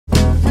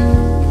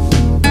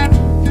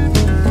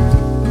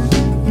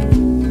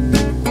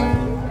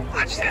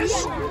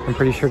I'm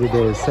pretty sure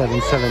today is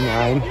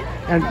 779.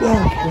 And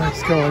whoa,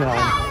 what's going on?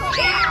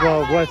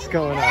 Whoa, what's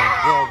going on?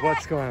 Whoa,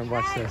 what's going on?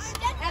 Watch this.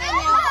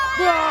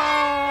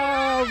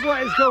 Whoa,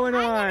 what is going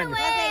on?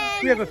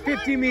 We have a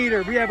 50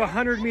 meter, we have a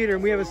 100 meter,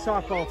 and we have a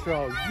softball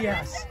throw.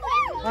 Yes,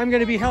 I'm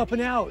gonna be helping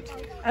out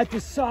at the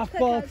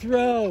softball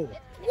throw.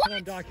 And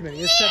I'm documenting,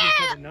 it's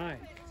 779.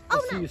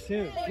 I'll see you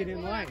soon, get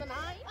in line.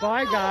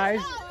 Bye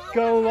guys,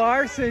 go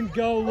Larsen,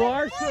 go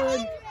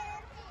Larsen.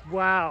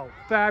 Wow,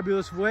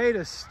 fabulous way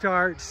to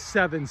start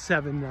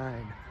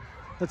 779.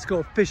 Let's go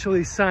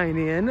officially sign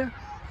in.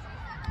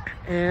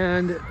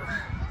 And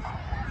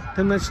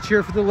then let's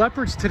cheer for the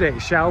Leopards today,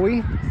 shall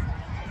we?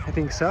 I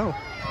think so.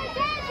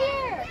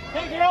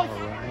 Hey girls,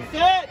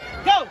 set,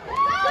 go!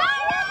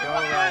 Go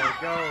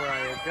Raya, go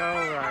Raya, go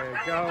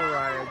Raya, go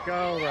Raya,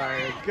 go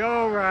Raya,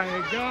 go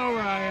Raya, go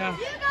Raya.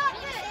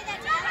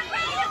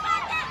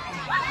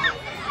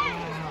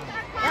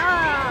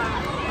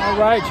 All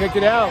right, check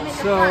it out.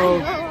 So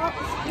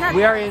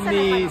we are in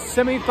the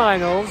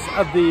semifinals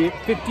of the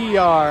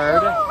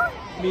 50-yard,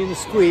 me and the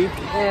Squeak,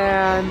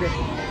 and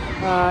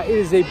it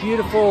is a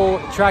beautiful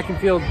track and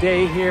field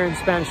day here in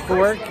Spanish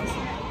Fork.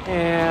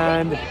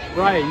 And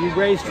Raya, you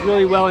raced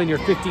really well in your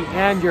 50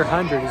 and your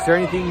 100. Is there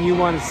anything you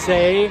want to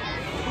say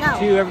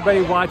to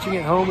everybody watching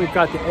at home? We've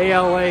got the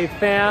ALA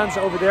fans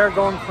over there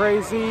going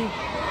crazy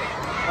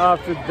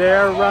for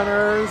their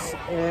runners.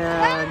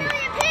 And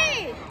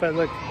but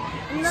look,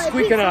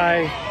 Squeak and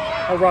I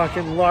are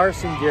rocking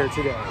Larsen gear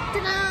today.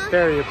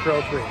 Very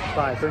appropriate.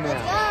 Bye for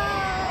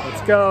now.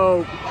 Let's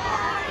go.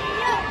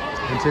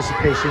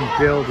 Anticipation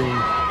building.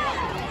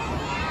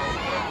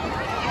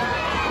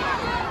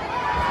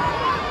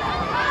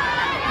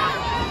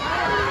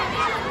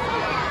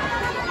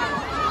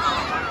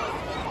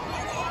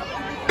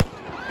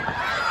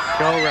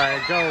 Go Raya,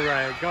 go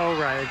Raya, go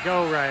Raya,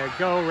 go Raya,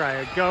 go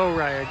Raya, go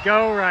Raya,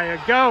 go Raya,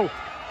 go,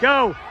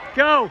 go,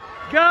 go,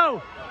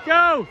 go,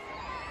 go.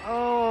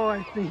 Oh,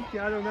 I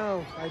don't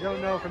know. I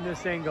don't know from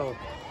this angle.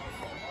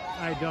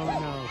 I don't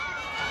know.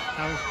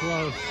 That was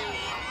close.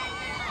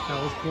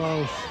 That was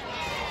close.